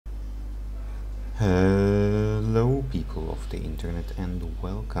Hello people of the internet and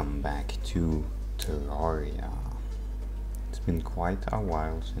welcome back to Terraria. It's been quite a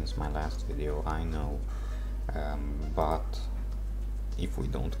while since my last video, I know, but if we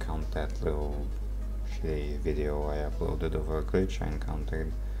don't count that little shitty video I uploaded of a glitch I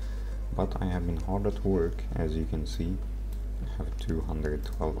encountered, but I have been hard at work, as you can see. I have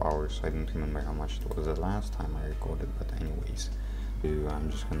 212 hours, I don't remember how much it was the last time I recorded, but anyways. I'm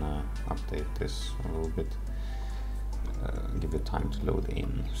just gonna update this a little bit, give it time to load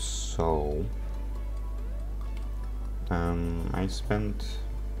in. So I spent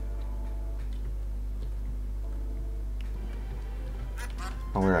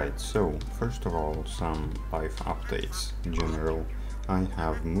alright, so first of all, some life updates in general. I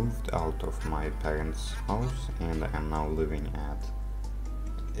have moved out of my parents' house and I am now living at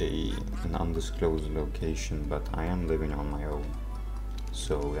an undisclosed location, but I am living on my own.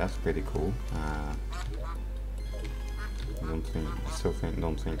 So that's pretty cool.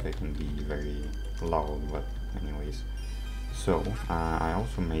 Don't think I can be very loud, but anyways. So I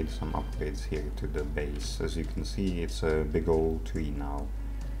also made some upgrades here to the base. As you can see, it's a big old tree now.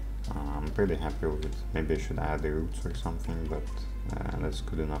 I'm pretty happy with it. Maybe I should add the roots or something, but that's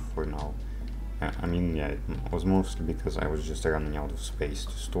good enough for now. I mean, yeah, it was mostly because I was just running out of space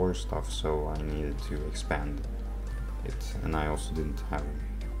to store stuff, so I needed to expand it, and I also didn't have,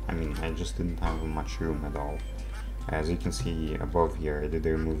 I just didn't have much room at all. As you can see above here, I did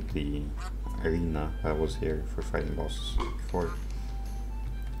remove the arena that was here for fighting bosses before.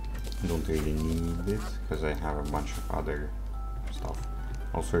 I don't really need it because I have a bunch of other stuff.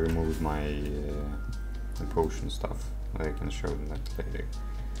 Also removed my the potion stuff, that I can show that later.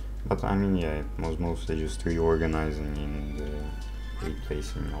 But I mean, yeah, it was mostly just reorganizing and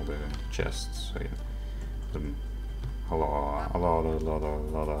replacing all the chests. So yeah, a lot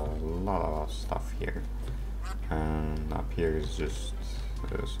of stuff here. And up here is just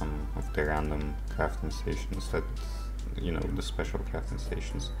some of the random crafting stations that, you know, the special crafting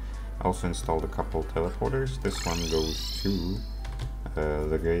stations. I also installed a couple teleporters. This one goes to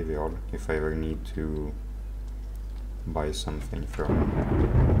the graveyard if I ever need to buy something from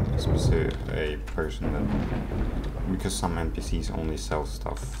a person that, because some NPCs only sell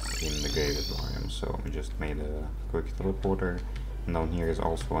stuff in the graveyard, so I just made a quick teleporter. And down here is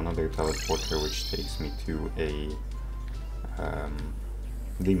also another teleporter which takes me to a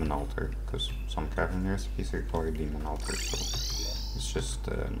demon altar, because some crafting recipes require demon altar, so it's just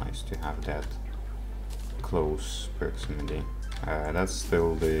nice to have that close proximity. That's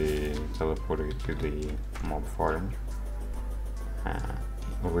still the teleporter to the mob farm.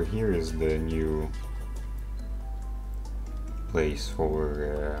 Over here is the new place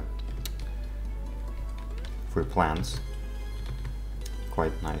for plants.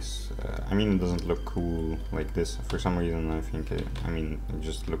 Quite nice. I mean, it doesn't look cool like this for some reason. I think it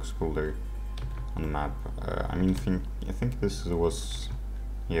just looks cooler on the map. I think this was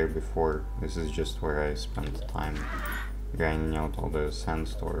here before. This is just where I spent time grinding out all the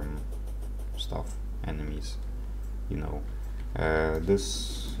sandstorm stuff, enemies, you know.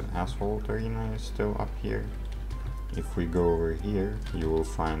 This asphalt arena is still up here. If we go over here, you will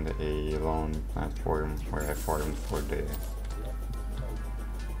find a long platform where I farmed for the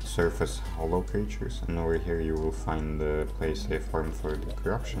surface hollow creatures, and over here you will find the place I farmed for the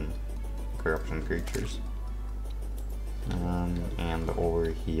corruption creatures. And over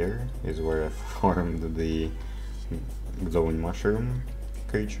here is where I farmed the glowing mushroom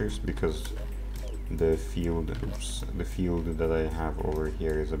creatures, because the field that I have over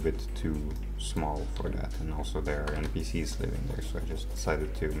here is a bit too small for that, and also there are NPCs living there, so I just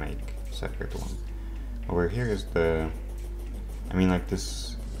decided to make a separate one. Over here is the, like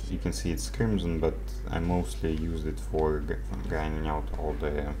this, you can see it's crimson, but I mostly used it for grinding out all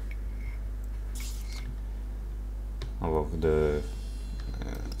of the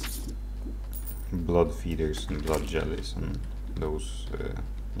blood feeders and blood jellies and those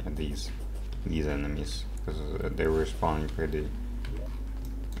these enemies, because they were spawning pretty.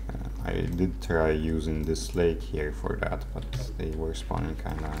 I did try using this lake here for that, but they were spawning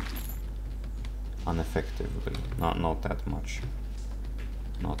kinda ineffectively, not that much,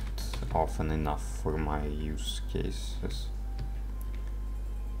 not often enough for my use cases.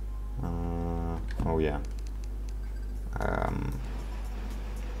 Oh yeah.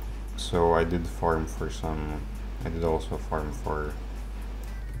 So I did farm for some. I did also farm for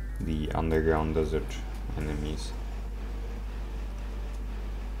the underground desert enemies.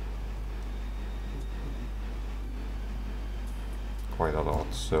 Quite a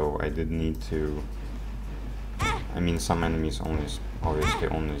lot, so I did need to. Some enemies obviously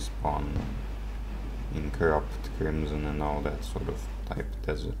only spawn in corrupt crimson and all that sort of type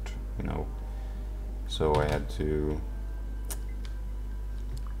desert, you know. So I had to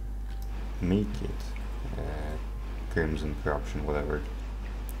make it crimson corruption, whatever.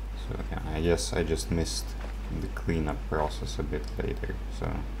 So yeah, I guess I just missed the cleanup process a bit later. So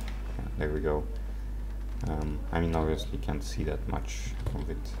yeah, there we go. I mean, obviously you can't see that much of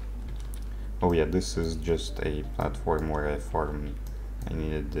it. Oh yeah, this is just a platform where I farmed. I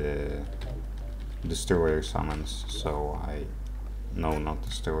needed destroyer summons, so I... No, not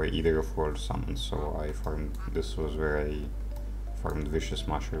destroy either of world summons, so I farmed... This was where I farmed vicious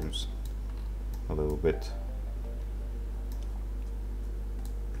mushrooms a little bit.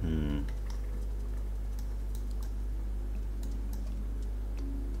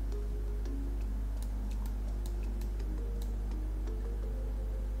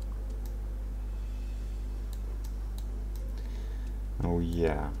 Oh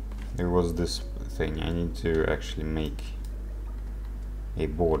yeah, there was this thing. I need to actually make a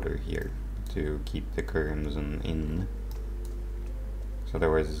border here to keep the crimson in. So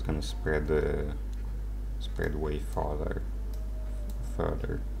otherwise it's gonna spread way farther.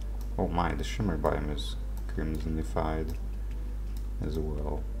 Oh my, the shimmer biome is crimsonified as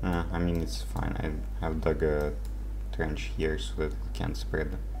well. I mean, it's fine. I have dug a trench here so that it can't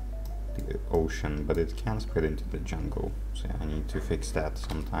spread the ocean, but it can spread into the jungle. So yeah, I need to fix that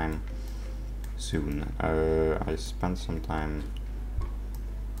sometime soon. I spent some time...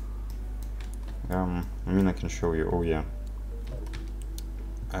 I mean, I can show you. Oh yeah.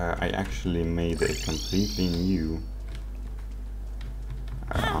 I actually made a completely new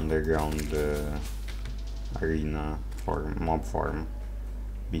underground arena for mob farm,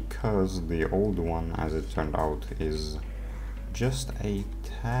 because the old one, as it turned out, is just a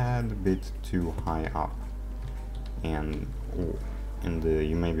tad bit too high up. And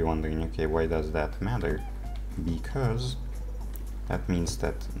you may be wondering, okay, why does that matter? Because that means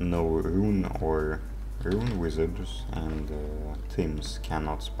that no rune wizards and Tims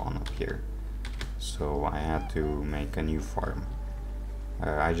cannot spawn up here. So I had to make a new farm.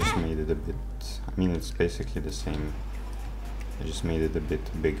 I just made it a bit... I mean, it's basically the same. I just made it a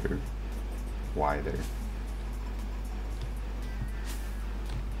bit bigger, wider.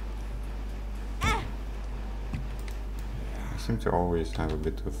 I seem to always have a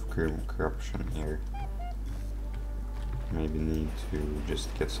bit of corruption here. Maybe need to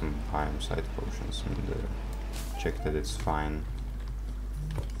just get some biome site potions and check that it's fine.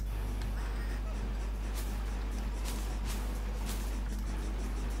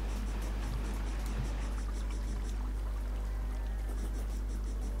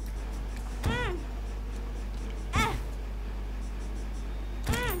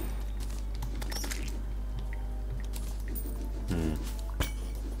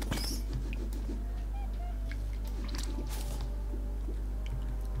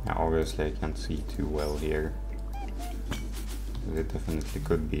 Obviously I can't see too well here. There definitely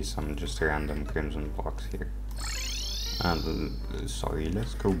could be some just random crimson blocks here. And sorry,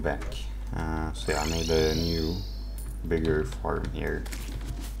 let's go back. So yeah, I made a new, bigger farm here.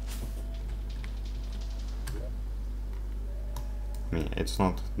 I mean, it's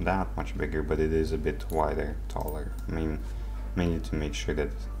not that much bigger, but it is a bit wider, taller. I mean, mainly to make sure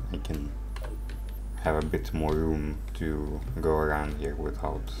that I can have a bit more room to go around here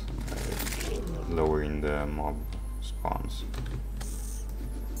without lowering the mob spawns.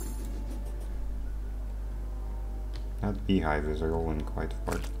 That beehive is rolling quite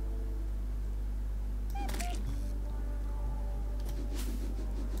far.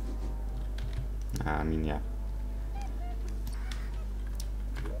 I mean, yeah.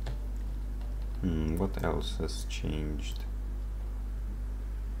 What else has changed?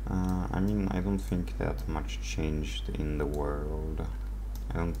 I mean, I don't think that much changed in the world.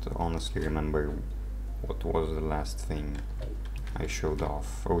 I don't honestly remember what was the last thing I showed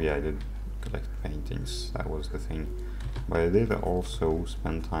off. Oh yeah, I did collect paintings, that was the thing. But I did also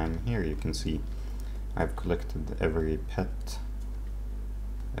spend time here. You can see I've collected every pet.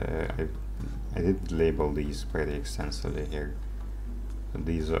 I did label these pretty extensively here. So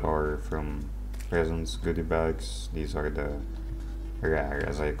these are from presents, goodie bags. These are the rare,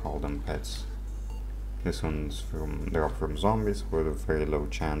 as I call them, pets. This one's they're from zombies with a very low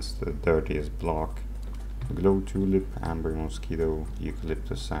chance. The dirtiest block, the glow tulip, amber mosquito,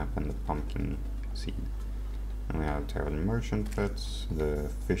 eucalyptus sap, and the pumpkin seed. And we have traveling merchant pets,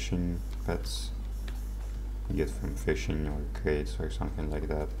 the fishing pets you get from fishing or crates or something like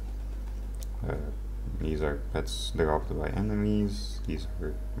that. These are pets dropped by enemies. These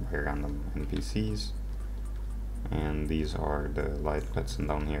are by random NPCs. And these are the light pets, and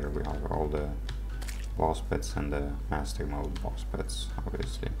down here we have all the boss pets and the master mode boss pets,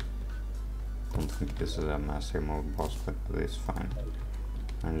 obviously. Don't think this is a master mode boss pet, but it's fine.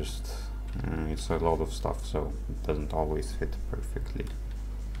 And just, it's a lot of stuff, so it doesn't always fit perfectly.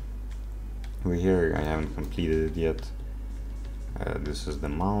 Over here, I haven't completed it yet. This is the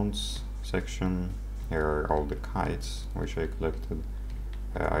mounts section. Here are all the kites, which I collected.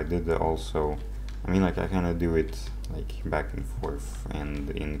 I did also, I mean, like, I kind of do it like back and forth and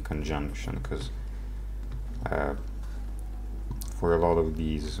in conjunction, because for a lot of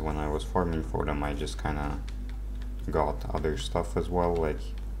these, when I was farming for them, I just kind of got other stuff as well. Like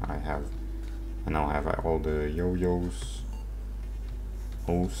I now have all the yo-yos.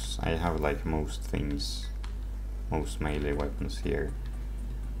 I have like most things, most melee weapons here.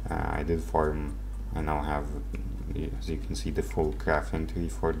 I did farm. I now have, as you can see, the full crafting tree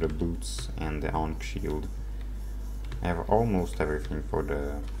for the boots and the Ankh shield. I have almost everything for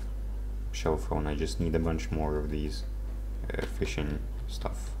the shell phone. I just need a bunch more of these fishing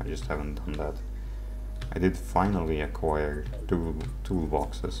stuff. I just haven't done that. I did finally acquire two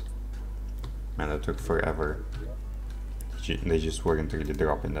toolboxes, and it took forever. They just weren't really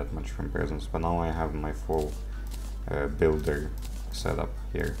dropping that much from presents, but now I have my full builder setup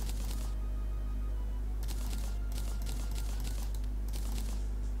here.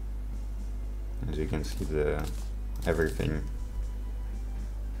 As you can see, everything,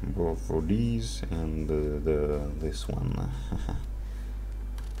 both for these and this one.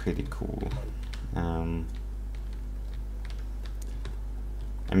 Pretty cool. I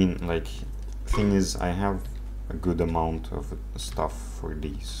mean, like, thing is, I have a good amount of stuff for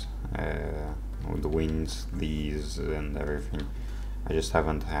these, the wings, these, and everything. I just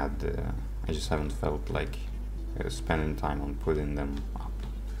haven't felt like spending time on putting them up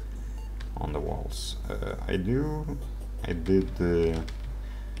on the walls. I did.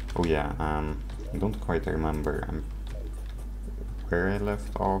 Oh yeah. I don't quite remember where I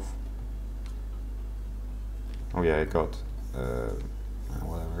left off. Oh yeah, I got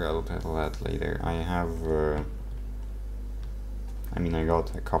whatever, I'll tell that later. I have. I mean, I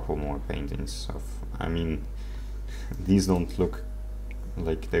got a couple more paintings of. I mean, these don't look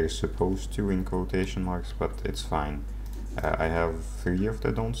like they're supposed to in quotation marks, but it's fine. I have 3 of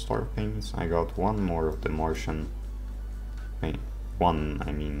the Don't Starve paintings. I got 1 more of the Martian paint.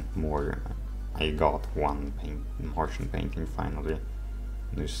 I got 1 Martian painting finally.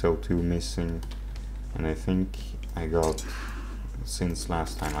 There's still 2 missing, and I think I got, since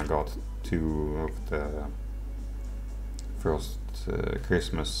last time, I got 2 of the Frost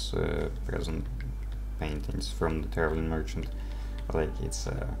Christmas present paintings from the Traveling Merchant. But like, it's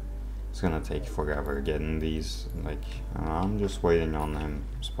gonna take forever getting these. Like, I'm just waiting on him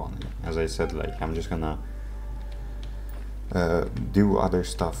spawning. As I said, like, I'm just gonna do other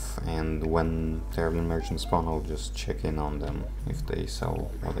stuff, and when Traveling Merchants spawn, I'll just check in on them if they sell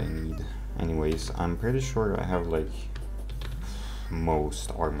what I need. Anyways, I'm pretty sure I have like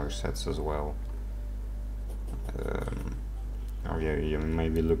most armor sets as well. Oh yeah, you may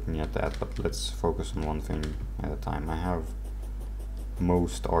be looking at that, but let's focus on one thing at a time. I have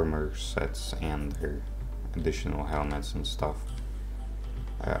most armor sets and their additional helmets and stuff.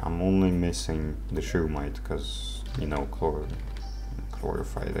 I'm only missing the Shumite because, you know,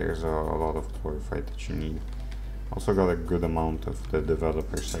 chlorophyte. There's a lot of chlorophyte that you need. Also got a good amount of the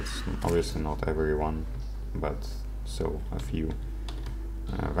developer sets. Obviously not everyone, but still a few.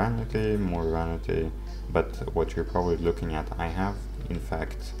 Vanity, more vanity. But what you're probably looking at, I have in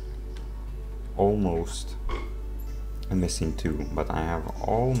fact almost, I'm missing 2, but I have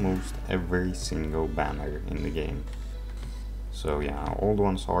almost every single banner in the game. So yeah, Old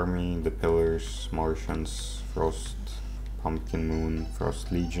Ones Army, the Pillars, Martians, Frost, Pumpkin Moon,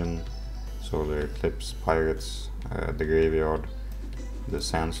 Frost Legion, Solar Eclipse, Pirates, the Graveyard, the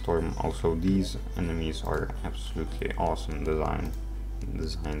Sandstorm. Also, these enemies are absolutely awesome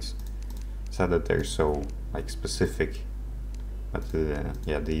designs. Sad that they're so like specific, but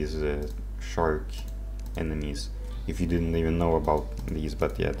yeah, these shark enemies, if you didn't even know about these,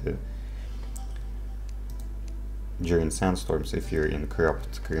 but yeah, during sandstorms, if you're in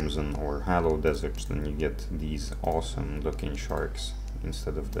Corrupt, Crimson or Hallow deserts, then you get these awesome looking sharks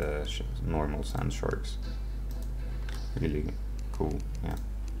instead of the normal sand sharks. Really cool, yeah.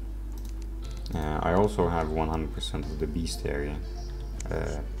 I also have 100% of the bestiary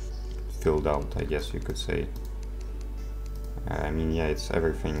filled out, I guess you could say. I mean, yeah, it's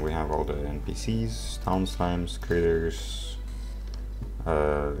everything. We have all the NPCs, town slimes, critters,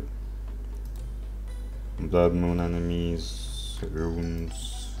 blood moon enemies,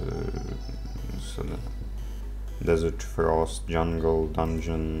 runes, so desert frost, jungle,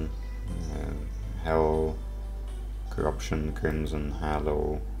 dungeon, Hell, Corruption, Crimson,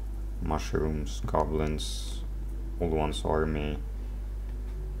 Hallow, Mushrooms, Goblins, Old One's Army,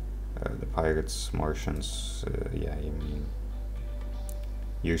 the Pirates, Martians, yeah, I mean,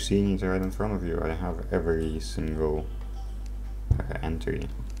 you're seeing it right in front of you. I have every single entry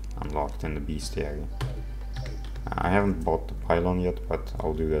unlocked in the bestiary. I haven't bought the pylon yet, but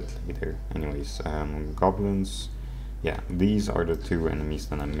I'll do that later. Anyways, goblins, yeah, these are the two enemies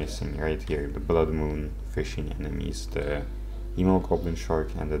that I'm missing right here. The Blood Moon fishing enemies, the Emo Goblin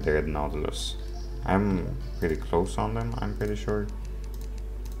Shark and the Dread Nautilus. I'm pretty close on them, I'm pretty sure.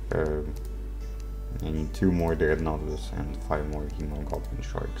 I need 2 more Dread Nautilus and 5 more Emo Goblin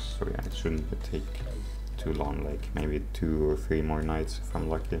Sharks, so yeah, it shouldn't take too long, like maybe 2 or 3 more nights if I'm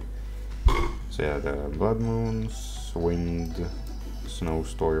lucky. So yeah, the Blood Moons, Wind,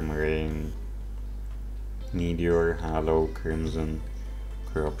 Snowstorm, Rain, Meteor, Hallow, Crimson,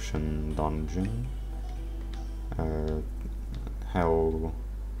 Corruption, Dungeon, Hell,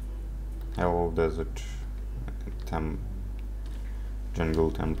 Desert,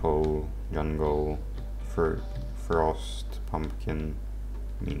 Jungle, Temple, Jungle, Frost, Pumpkin,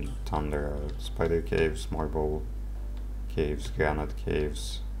 Thunder, Spider Caves, Marble Caves, Granite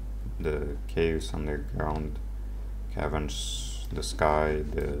Caves, the caves underground, caverns, the sky,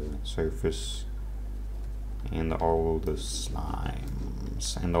 the surface, and all the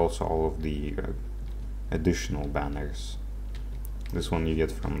slimes, and also all of the additional banners. This one you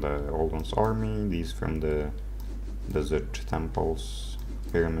get from the Old One's Army, these from the desert temples,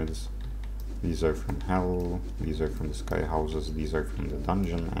 pyramids, these are from Hell, these are from the sky houses, these are from the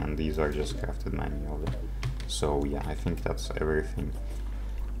dungeon, and these are just crafted manually. So yeah, I think that's everything.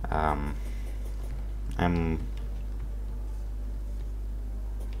 I'm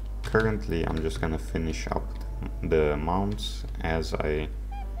just gonna finish up the mounts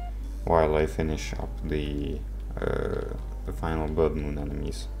while I finish up the final Blood Moon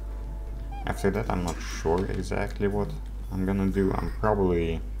enemies. After that, I'm not sure exactly what I'm gonna do. I'm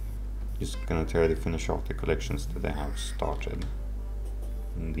probably just gonna try to finish off the collections that I have started.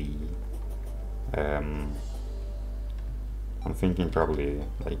 I'm thinking probably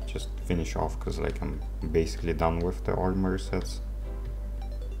like just finish off, because like I'm basically done with the armor sets.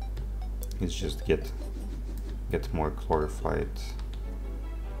 It's just get more glorified.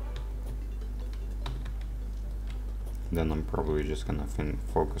 Then I'm probably just gonna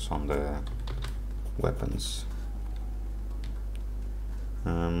focus on the weapons.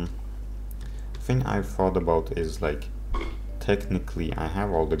 Thing I've thought about is like, technically I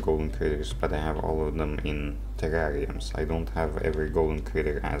have all the golden critters, but I have all of them in terrariums. I don't have every golden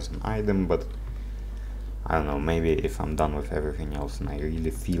critter as an item, but I don't know, maybe if I'm done with everything else and I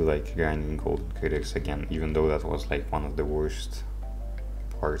really feel like grinding golden critters again, even though that was like one of the worst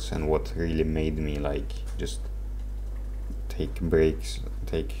parts and what really made me like just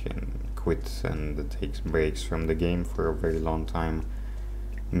quit and take breaks from the game for a very long time.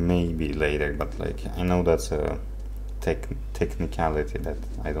 Maybe later, but like I know that's a technicality that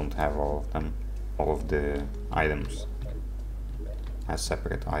I don't have all of the items as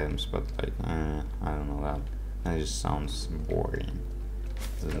separate items, but like I don't know, that just sounds boring.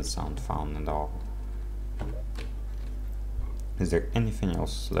 Doesn't sound fun at all. Is there anything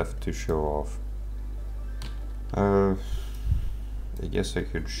else left to show off? I guess I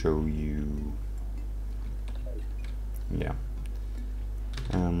could show you, yeah.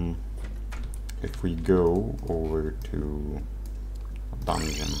 If we go over to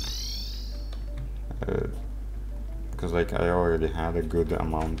dungeon, because like I already had a good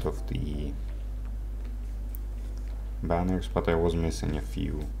amount of the banners, but I was missing a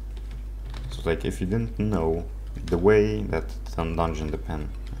few. So like, if you didn't know, the way that the dungeon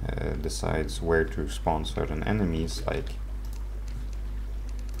decides where to spawn certain enemies, like,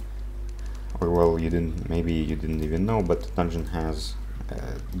 or well, maybe you didn't even know, but the dungeon has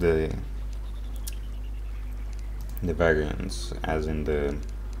the variants, as in the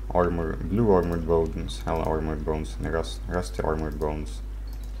blue armored bones, hell armored bones, and rusty armored bones.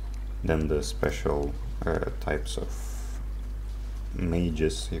 Then the special types of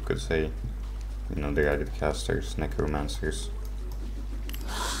mages, you could say, you know, the ragged casters, necromancers,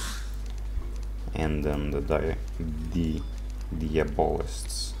 and then the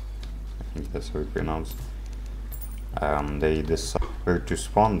diabolists. I think that's how we pronounce. They decide where to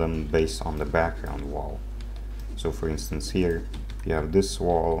spawn them based on the background wall. So for instance, here you have this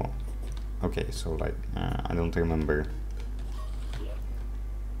wall. Okay, so like I don't remember.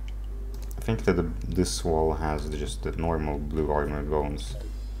 I think that this wall has just the normal blue armored bones.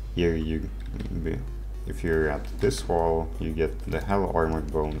 Here if you're at this wall, you get the Hell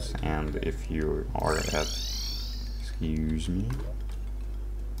Armored Bones, and if you are at... Excuse me.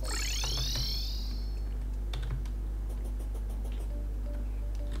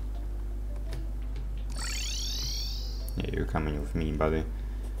 Yeah, you're coming with me, buddy.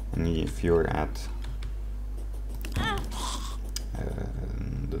 And if you're at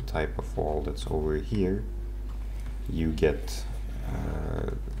the type of wall that's over here, you get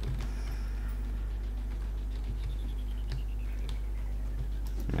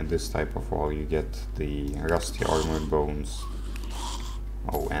at this type of wall you get the Rusty Armored Bones.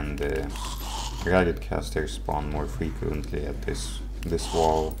 Oh, and the Ragged Casters spawn more frequently at this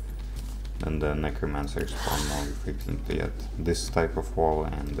wall, than the Necromancers spawn more frequently at this type of wall,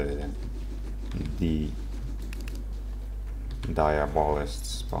 and the Diabolists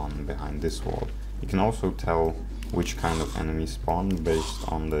spawn behind this wall. You can also tell which kind of enemy spawn based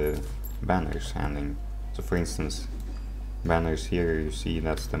on the banners hanging. So for instance, banners here, you see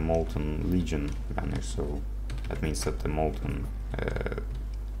that's the Molten Legion banner, so that means that the Molten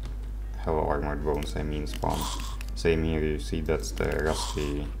Hell Armored Bones, I mean, spawn. Same here, you see that's the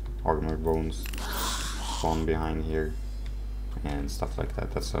Rusty Armored Bones spawn behind here, and stuff like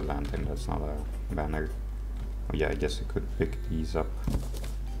that. That's a lantern, that's not a banner. Oh yeah, I guess I could pick these up.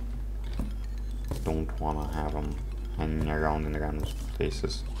 Don't wanna have them hanging around in random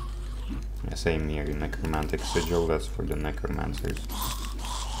places. Yeah, same here, Necromantic Sigil, that's for the Necromancers.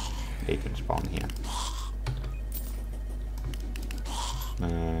 They can spawn here.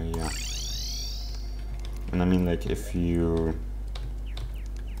 Yeah. And I mean, like, if you...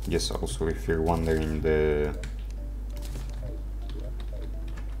 Yes, also if you're wondering, the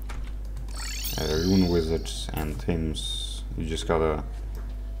Rune Wizards and Tims, you just gotta...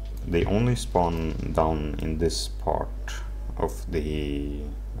 They only spawn down in this part of the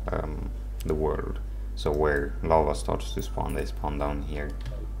world. So where lava starts to spawn, they spawn down here.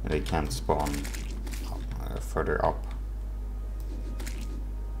 And they can't spawn further up.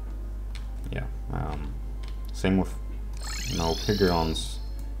 Yeah. Same with, you know, Pigerons.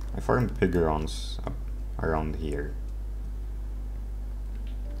 I farmed Pigerons up around here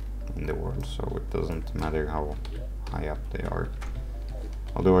in the world, so it doesn't matter how high up they are.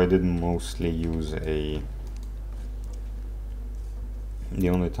 Although I did mostly use a... The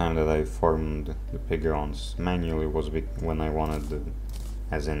only time that I farmed the Pigerons manually was when I wanted the...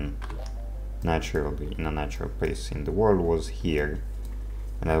 as in naturally, in a natural place in the world, was here.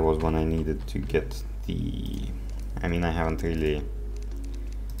 And that was when I needed to get the... I mean, I haven't really...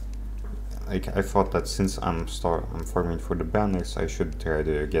 Like, I thought that since I'm farming for the banners, I should try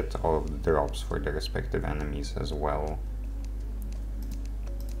to get all of the drops for the respective enemies as well.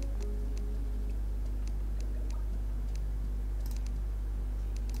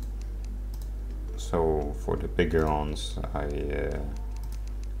 So for the bigger ones,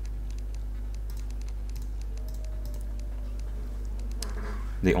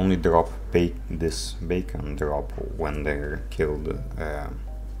 they only drop this bacon drop when they're killed.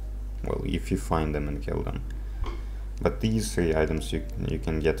 Well, if you find them and kill them. But these 3 items you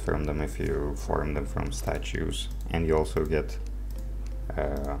can get from them if you farm them from statues, and you also get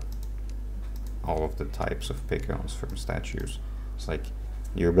all of the types of Pigerons from statues. It's like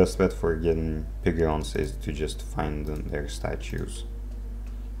your best bet for getting Pigerons is to just find their statues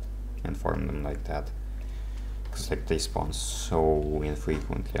and farm them like that, because like they spawn so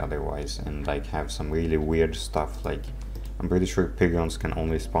infrequently otherwise, and like have some really weird stuff. Like, I'm pretty sure Pigerons can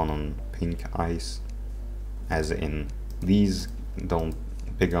only spawn on pink ice, as in these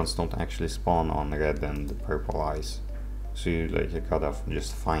Pigerons don't actually spawn on red and purple ice. So you gotta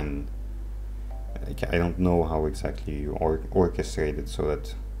just find, like, I don't know how exactly you orchestrate it so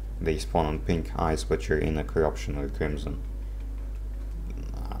that they spawn on pink ice but you're in a corruption or crimson.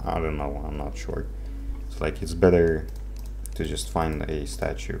 I don't know, I'm not sure. It's like, it's better to just find a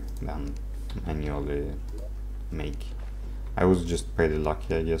statue than manually make. I was just pretty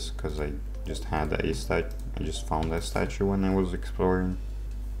lucky, I guess, because I just had a I just found a statue when I was exploring.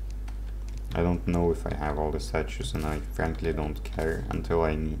 I don't know if I have all the statues, and I frankly don't care until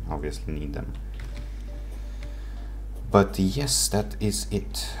I obviously need them. But yes, that is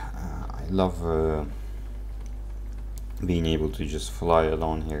it. I love being able to just fly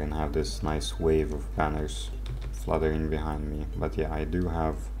along here and have this nice wave of banners fluttering behind me. But yeah, I do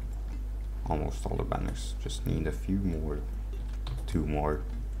have almost all the banners, just need a few more, 2 more.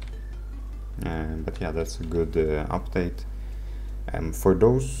 But yeah, that's a good update. For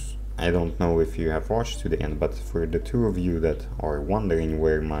those, I don't know if you have watched to the end, but for the 2 of you that are wondering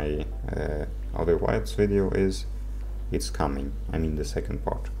where my other Wilds video is, it's coming. I mean the second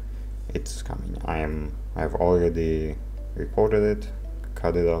part. it's coming. I've already recorded it,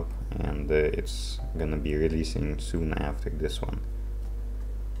 cut it up, and it's gonna be releasing soon after this one.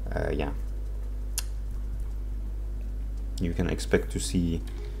 Yeah, you can expect to see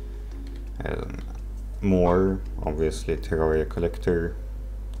more, obviously, Terraria collector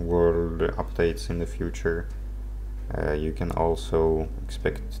world updates in the future. You can also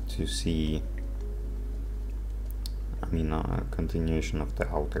expect to see, a continuation of the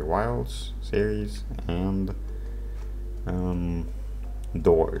Outer Wilds series, and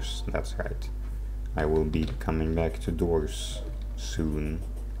Doors, that's right. I will be coming back to Doors soon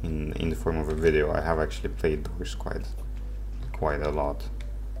in the form of a video. I have actually played Doors quite a lot,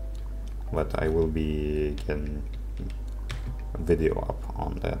 but I will be getting a video up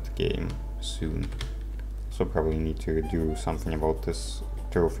on that game soon. So probably need to do something about this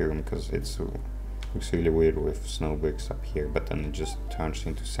trophy room, because it's looks really weird with snow bricks up here, but then it just turns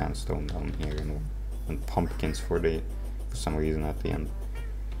into sandstone down here, and pumpkins for some reason at the end.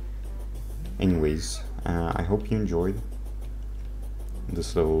 Anyways, I hope you enjoyed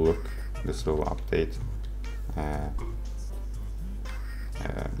this little look, this little update.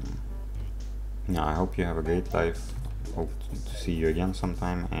 Yeah, I hope you have a great life. Hope to see you again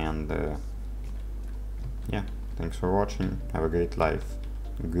sometime, and yeah, thanks for watching. Have a great life.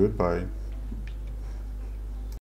 Goodbye.